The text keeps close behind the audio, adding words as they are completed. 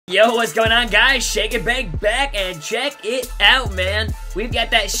Yo, what's going on, guys? Shake and Bake back, and check it out, man. We've got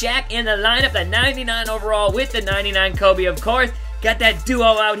that SHAQ in the lineup, the 99 overall with the 99 Kobe, of course. Got that duo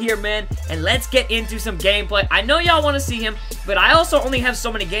out here, man, and let's get into some gameplay. I know y'all want to see him, but I also only have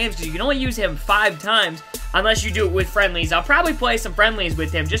so many games because you can only use him 5 times unless you do it with friendlies. I'll probably play some friendlies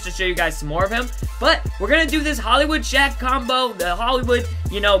with him just to show you guys some more of him, but we're going to do this Hollywood SHAQ combo, the Hollywood,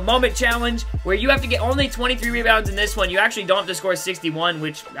 moment challenge, where you have to get only 23 rebounds in this one. You actually don't have to score 61,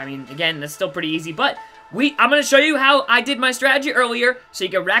 which, I mean, again, that's still pretty easy, but I'm going to show you how I did my strategy earlier so you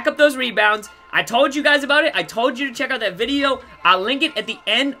can rack up those rebounds. I told you guys about it. I told you to check out that video. I'll link it at the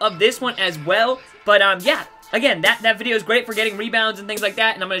end of this one as well. But, yeah, again, that video is great for getting rebounds and things like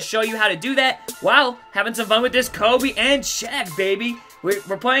that, and I'm going to show you how to do that while having some fun with this Kobe and SHAQ, baby.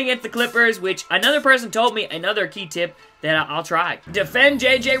 We're playing against the Clippers, which another person told me, another key tip that I'll try. Defend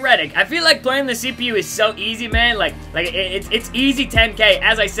JJ Redick. I feel like playing the CPU is so easy, man. It's easy 10K,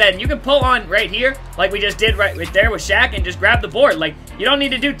 as I said. And you can pull on right here, like we just did right there with SHAQ, and just grab the board. Like, you don't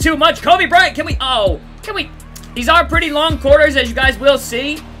need to do too much. Kobe Bryant, can we... These are pretty long quarters, as you guys will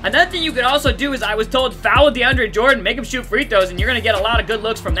see. Another thing you could also do is I was told foul DeAndre Jordan, make him shoot free throws, and you're going to get a lot of good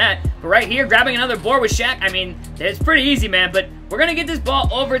looks from that. But right here, grabbing another board with SHAQ, I mean, it's pretty easy, man. But we're going to get this ball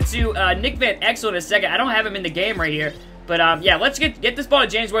over to Nick Van Exel in a second. I don't have him in the game right here. But, yeah, let's get this ball to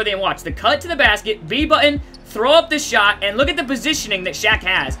James Worthy and watch. The cut to the basket, B button, throw up the shot, and look at the positioning that SHAQ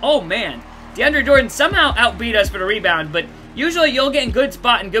has. Oh, man. DeAndre Jordan somehow outbeat us for the rebound, but usually you'll get in good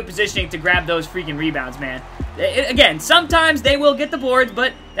spot and good positioning to grab those freaking rebounds, man. Again, sometimes they will get the boards,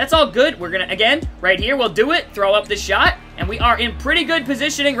 but that's all good. We're going to, again, right here, we'll do it, throw up the shot, and we are in pretty good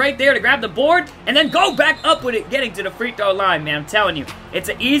positioning right there to grab the board, and then go back up with it, getting to the free throw line, man. I'm telling you, it's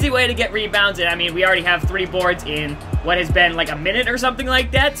an easy way to get rebounds, and I mean, we already have 3 boards in what has been like a minute or something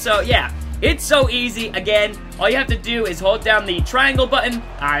like that, so yeah. It's so easy. Again, all you have to do is hold down the triangle button.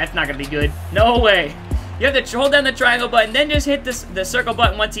 That's not going to be good. No way. You have to hold down the triangle button, then just hit the circle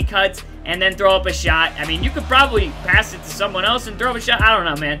button once he cuts, and then throw up a shot. I mean, you could probably pass it to someone else and throw up a shot. I don't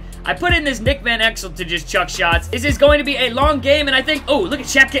know, man. I put in this Nick Van Exel to just chuck shots. This is going to be a long game, and I think, oh, look at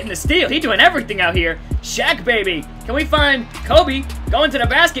SHAQ getting the steal. He's doing everything out here. SHAQ, baby. Can we find Kobe going to the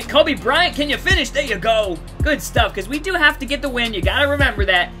basket? Kobe Bryant, can you finish? There you go. Good stuff, because we do have to get the win. You got to remember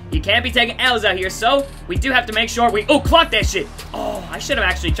that. You can't be taking L's out here, so we do have to make sure we... Oh, clock that shit. Oh, I should have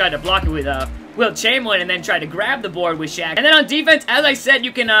actually tried to block it with Will Chamberlain and then try to grab the board with SHAQ. And then on defense, as I said,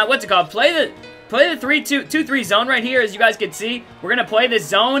 you can, what's it called? Play the 3-2-3 zone right here, as you guys can see. We're going to play this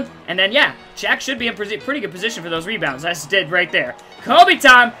zone, and then, yeah, SHAQ should be in pretty good position for those rebounds. That's did right there. Kobe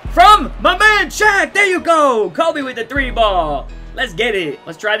time from my man SHAQ. There you go. Kobe with the 3 ball. Let's get it.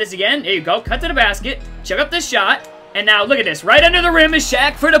 Let's try this again. There you go. Cut to the basket. Check up the shot. And now, look at this. Right under the rim is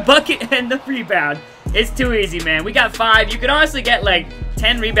SHAQ for the bucket and the rebound. It's too easy, man. We got 5. You could honestly get, like,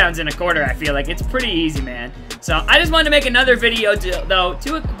 10 rebounds in a quarter, I feel like. It's pretty easy, man. So, I just wanted to make another video,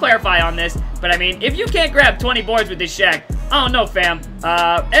 to clarify on this. But, I mean, if you can't grab 20 boards with this SHAQ, I don't know, fam.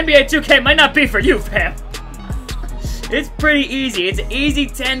 NBA 2K might not be for you, fam. It's pretty easy. It's an easy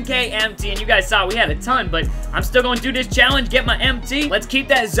 10K empty, and you guys saw we had a ton, but I'm still going through this challenge, get my empty. Let's keep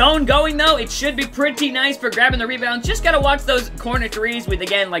that zone going, though. It should be pretty nice for grabbing the rebounds. Just got to watch those corner threes with,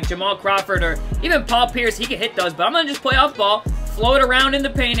 again, like Jamal Crawford or even Paul Pierce. He can hit those, but I'm going to just play off ball, float around in the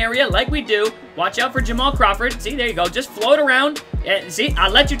paint area like we do. Watch out for Jamal Crawford. See, there you go. Just float around. And see,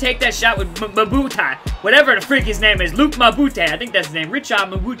 I'll let you take that shot with Mabute. Whatever the freak his name is. Luke Mabute. I think that's his name. Richard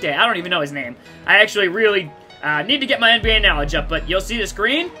Mabute. I don't even know his name. I actually really... need to get my NBA knowledge up, but you'll see the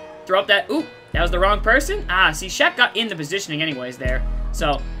screen. Throw up that... Ooh, that was the wrong person. See, SHAQ got in the positioning anyways there.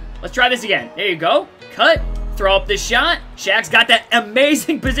 So, let's try this again. There you go. Cut. Throw up the shot. SHAQ's got that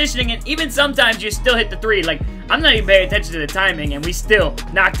amazing positioning, and even sometimes you still hit the 3. Like, I'm not even paying attention to the timing, and we still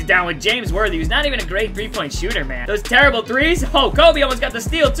knocked it down with James Worthy, who's not even a great 3-point shooter, man. Those terrible 3s. Oh, Kobe almost got the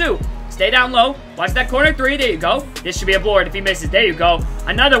steal, too. Stay down low. Watch that corner 3. There you go. This should be a board if he misses. There you go.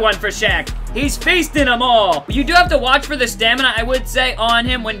 Another one for SHAQ. He's feasting them all. You do have to watch for the stamina, I would say, on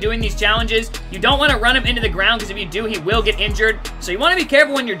him when doing these challenges. You don't want to run him into the ground, because if you do, he will get injured. So you want to be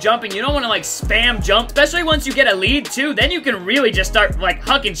careful when you're jumping. You don't want to, like, spam jump, especially once you get a lead, too. Then you can really just start, like,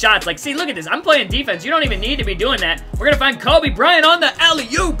 hucking shots. Like, see, look at this. I'm playing defense. You don't even need to be doing that. We're going to find Kobe Bryant on the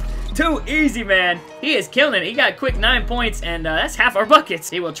alley-oop. Too easy, man. He is killing it. He got a quick 9 points, and that's half our buckets.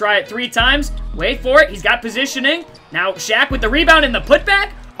 He will try it 3 times. Wait for it. He's got positioning. Now, SHAQ with the rebound and the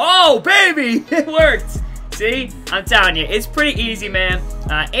putback. Oh, baby! It worked! See? I'm telling you, it's pretty easy, man.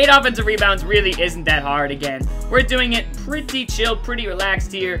 8 offensive rebounds really isn't that hard, again. We're doing it pretty chill, pretty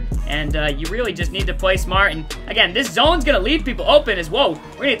relaxed here, and you really just need to play smart. And, again, this zone's gonna leave people open as, whoa,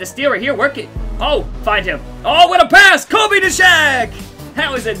 we're gonna get the steal right here, work it. Oh, find him. Oh, what a pass! Kobe to SHAQ! That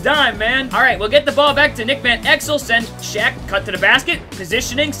was a dime, man. All right, we'll get the ball back to Nick Van Exel. Send SHAQ, cut to the basket,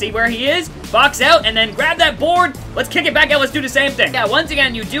 positioning, see where he is, box out, and then grab that board. Let's kick it back out. Let's do the same thing. Yeah, once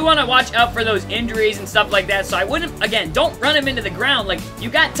again, you do want to watch out for those injuries and stuff like that. So I wouldn't, again, don't run him into the ground. Like, you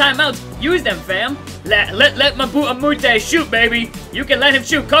got timeouts. Use them, fam. Let Mabu Amute shoot, baby. You can let him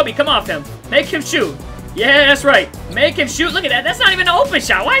shoot. Kobe, come off him. Make him shoot. Yeah, that's right. Make him shoot. Look at that. That's not even an open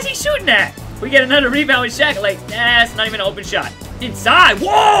shot. Why is he shooting that? We get another rebound with SHAQ. Like, that's not even an open shot. Inside.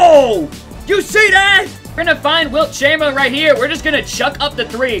 Whoa! You see that? We're gonna find Wilt Chamberlain right here. We're just gonna chuck up the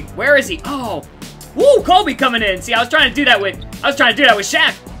three. Where is he? Oh. Woo, Kobe coming in. See, I was trying to do that with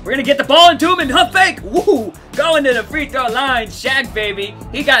SHAQ. We're gonna get the ball into him and huff fake. Woo! Going to the free throw line. SHAQ, baby.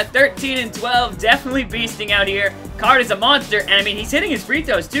 He got 13 and 12. Definitely beasting out here. Card is a monster. And I mean, he's hitting his free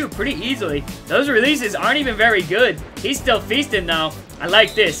throws too pretty easily. Those releases aren't even very good. He's still feasting though. I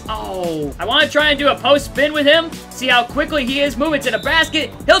like this. Oh, I want to try and do a post spin with him. See how quickly he is moving to the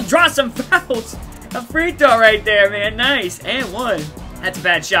basket. He'll draw some fouls. A free throw right there, man. Nice. And one. That's a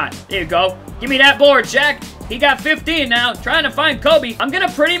bad shot. There you go. Give me that board, SHAQ. He got 15 now. Trying to find Kobe. I'm going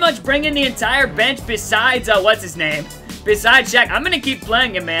to pretty much bring in the entire bench besides, what's his name? Besides SHAQ. I'm going to keep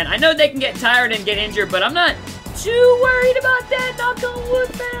playing him, man. I know they can get tired and get injured, but I'm not too worried about that. Knock on wood,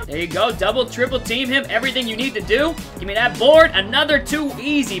 man. There you go. Double, triple team him. Everything you need to do. Give me that board. Another two.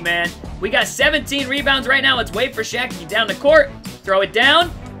 Easy, man. We got 17 rebounds right now. Let's wait for SHAQ to get down the court. Throw it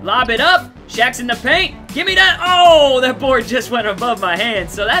down. Lob it up. SHAQ's in the paint. Give me that. Oh, that board just went above my hand.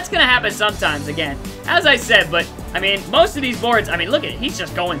 So that's going to happen sometimes again. As I said, but, I mean, most of these boards, I mean, look at it. He's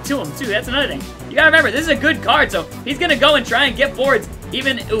just going to him, too. That's another thing. You got to remember, this is a good card, so he's going to go and try and get boards.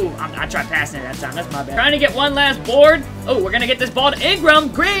 Even, ooh, I tried passing it that time. That's my bad. Trying to get one last board. Oh, we're going to get this ball to Ingram.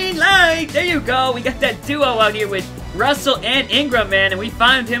 Green light. There you go. We got that duo out here with Russell and Ingram, man, and we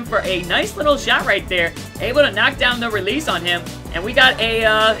found him for a nice little shot right there. Able to knock down the release on him, and we got a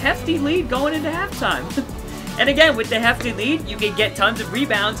hefty lead going into halftime. And again, with the hefty lead, you can get tons of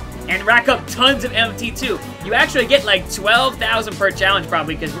rebounds and rack up tons of MT too. You actually get like 12,000 per challenge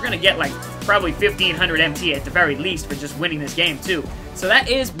probably, because we're going to get like probably 1,500 MT at the very least for just winning this game too. So that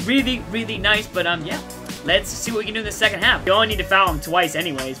is really, really nice, but yeah. Let's see what we can do in the second half. You only need to foul him twice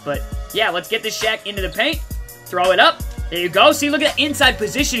anyways, but yeah, let's get this SHAQ into the paint. Throw it up. There you go. See, look at that inside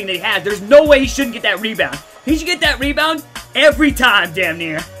positioning that he has. There's no way he shouldn't get that rebound. He should get that rebound every time, damn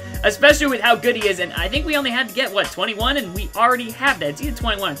near. Especially with how good he is. And I think we only had to get, what, 21? And we already have that. It's either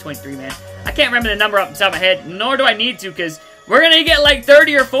 21 or 23, man. I can't remember the number off the top of my head, nor do I need to, because we're going to get like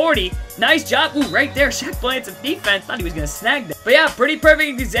 30 or 40. Nice job. Ooh, right there. SHAQ playing some defense. Thought he was going to snag that. But yeah, pretty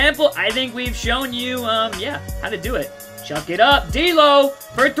perfect example. I think we've shown you, yeah, how to do it. Chuck it up. D-Lo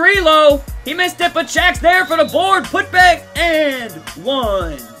for 3-Lo. He missed it, but SHAQ's there for the board. Put back and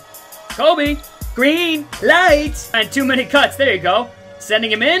one. Kobe. Green light. And too many cuts. There you go.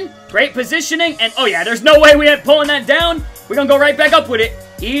 Sending him in. Great positioning. And oh yeah, there's no way we ain't pulling that down. We're going to go right back up with it.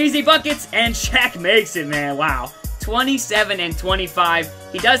 Easy buckets. And SHAQ makes it, man. Wow. 27 and 25.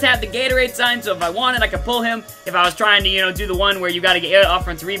 He does have the Gatorade sign, so if I wanted, I could pull him. If I was trying to, you know, do the one where you got to get 8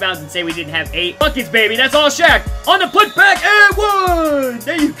 offensive rebounds and say we didn't have 8 buckets, baby. That's all SHAQ. On the putback and one.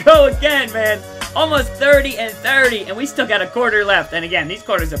 There you go again, man. Almost 30 and 30, and we still got a quarter left. And again, these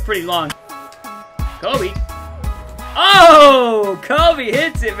quarters are pretty long. Kobe. Oh, Kobe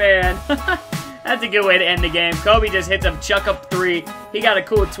hits it, man. That's a good way to end the game. Kobe just hits a chuck up 3. He got a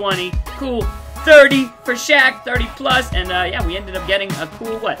cool 20. Cool 30 for SHAQ, 30 plus, and yeah, we ended up getting a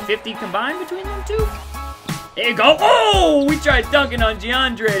cool, what, 50 combined between them two? There you go. Oh, we tried dunking on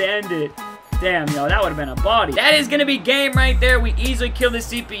DeAndre to end it. Damn, yo, that would have been a body. That is going to be game right there. We easily kill the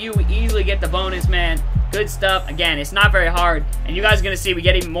CPU. We easily get the bonus, man. Good stuff. Again, it's not very hard, and you guys are going to see we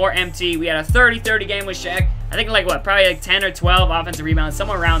get even more MT. We had a 30-30 game with SHAQ. I think like, what, probably like 10 or 12 offensive rebounds,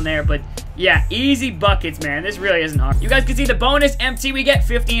 somewhere around there, but yeah, easy buckets, man. This really isn't hard. You guys can see the bonus MT we get,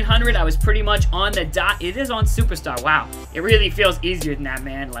 1,500. I was pretty much on the dot. It is on Superstar. Wow. It really feels easier than that,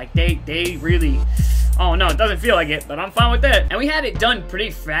 man. Like, they really... Oh, no, it doesn't feel like it, but I'm fine with that. And we had it done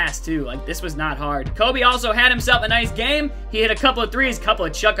pretty fast, too. Like, this was not hard. Kobe also had himself a nice game. He hit a couple of threes, couple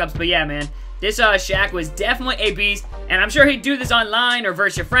of chuck-ups, but yeah, man. This SHAQ was definitely a beast, and I'm sure he'd do this online or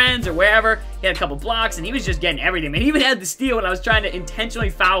versus your friends or wherever. He had a couple blocks, and he was just getting everything. And he even had the steal when I was trying to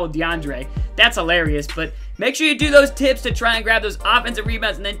intentionally foul DeAndre. That's hilarious, but make sure you do those tips to try and grab those offensive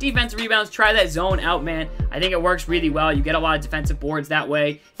rebounds, and then defensive rebounds, try that zone out, man. I think it works really well. You get a lot of defensive boards that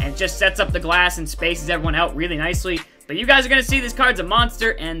way, and it just sets up the glass and spaces everyone out really nicely. But you guys are going to see this card's a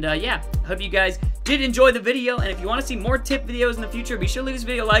monster, and yeah, hope you guys did enjoy the video, and if you want to see more tip videos in the future, be sure to leave this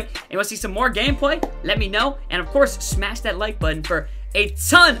video a like, and you want to see some more gameplay, let me know, and of course, smash that like button for a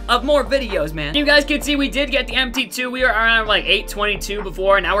ton of more videos, man. You guys can see we did get the MT2. We were around like 822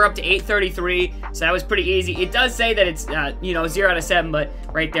 before, and now we're up to 833, so that was pretty easy. It does say that it's, you know, 0 out of 7, but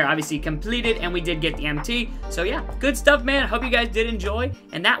right there, obviously completed, and we did get the MT. So yeah, good stuff, man. I hope you guys did enjoy,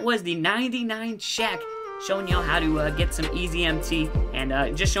 and that was the 99 SHAQ, showing y'all how to get some easy MT,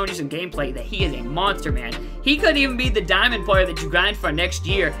 and just showing you some gameplay that he is a monster, man. He could even be the diamond player that you grind for next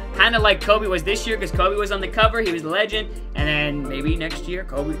year, kind of like Kobe was this year, because Kobe was on the cover, he was the legend, and then maybe next year,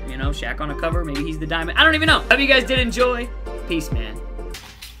 Kobe, you know, SHAQ on a cover, maybe he's the diamond. I don't even know. Hope you guys did enjoy. Peace, man.